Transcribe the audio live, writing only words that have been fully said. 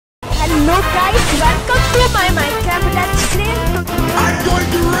Hello guys, welcome to my Minecraft Let's Play. I'm going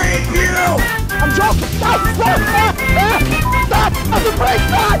to rape you! I'm joking! Stop! Stop! I'm afraid!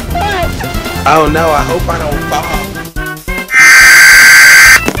 Stop! Oh no, I hope I don't fall.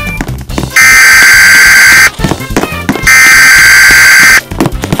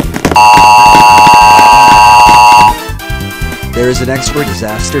 There is an expert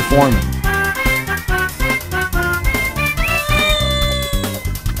disaster foreman.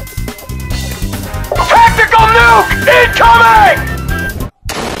 Tactical nuke incoming!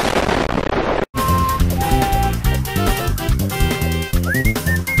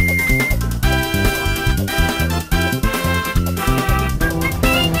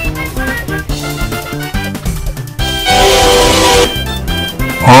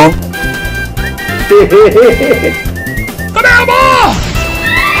 Huh?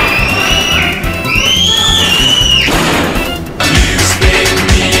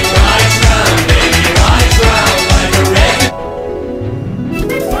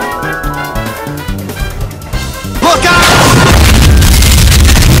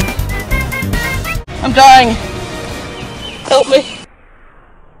 I'm dying. Help me.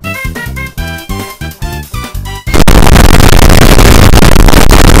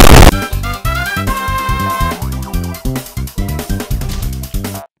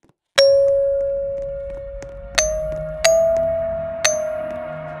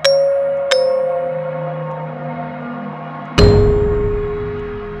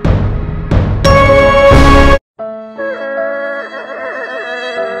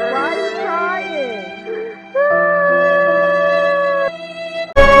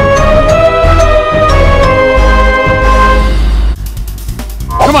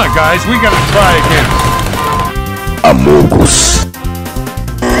 Come on, guys, we gotta try again. Amogus.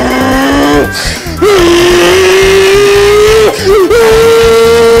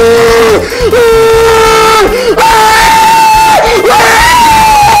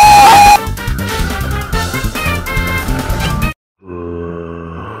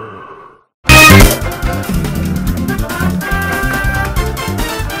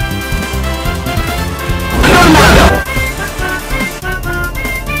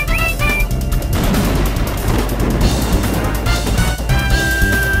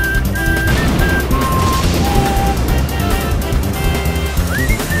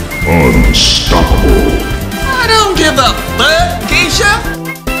 Unstoppable. I don't give a fuck, Keisha.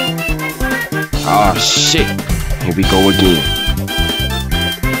 Ah, shit. Here we go again.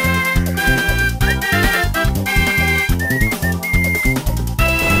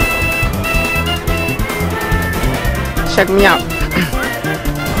 Check me out.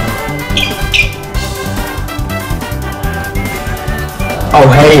 Oh,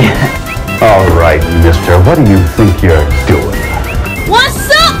 hey. All right, mister. What do you think you're doing? What's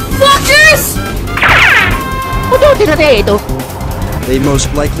up, fuckers? They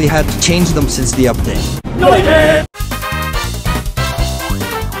most likely had to change them since the update.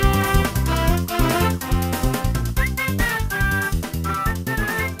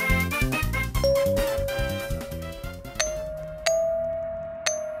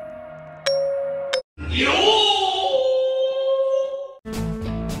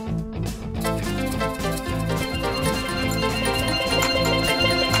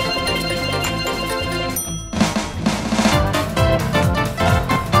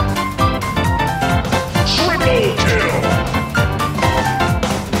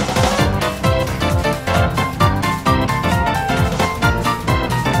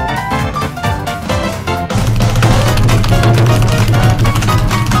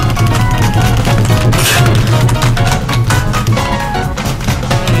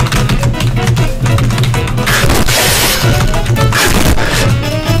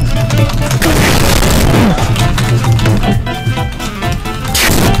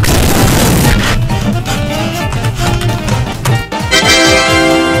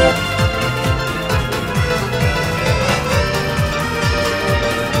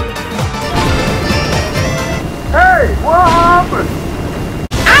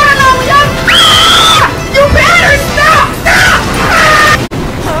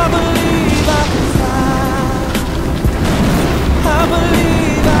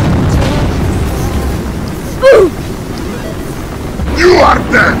 You are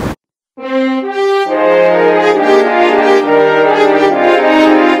dead!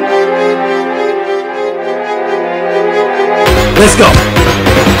 Let's go.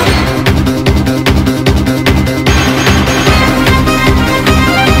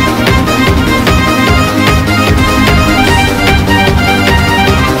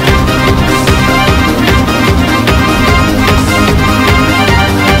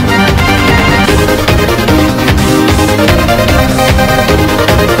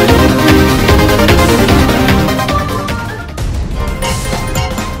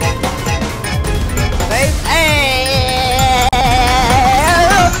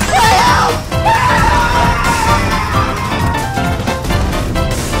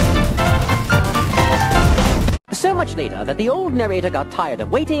 later that the old narrator got tired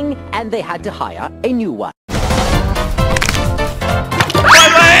of waiting and they had to hire a new one.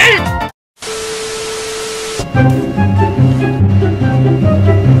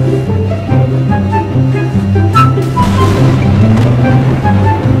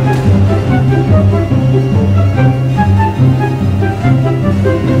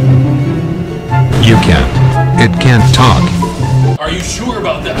 You can't. It can't talk. Are you sure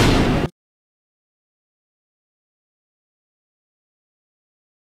about that?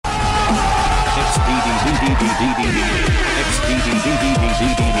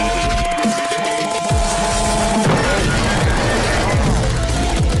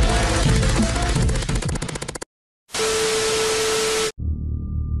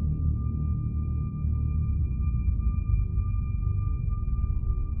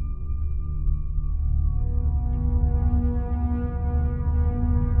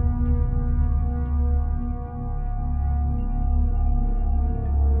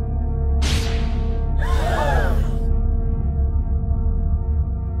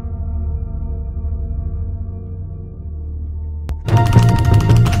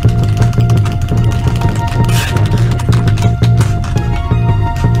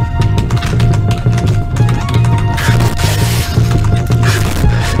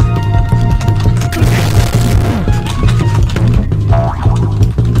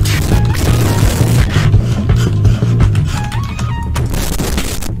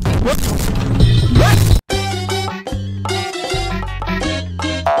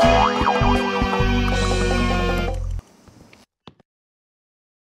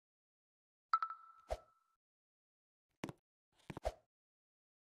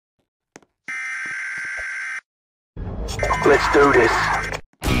 Let's do this.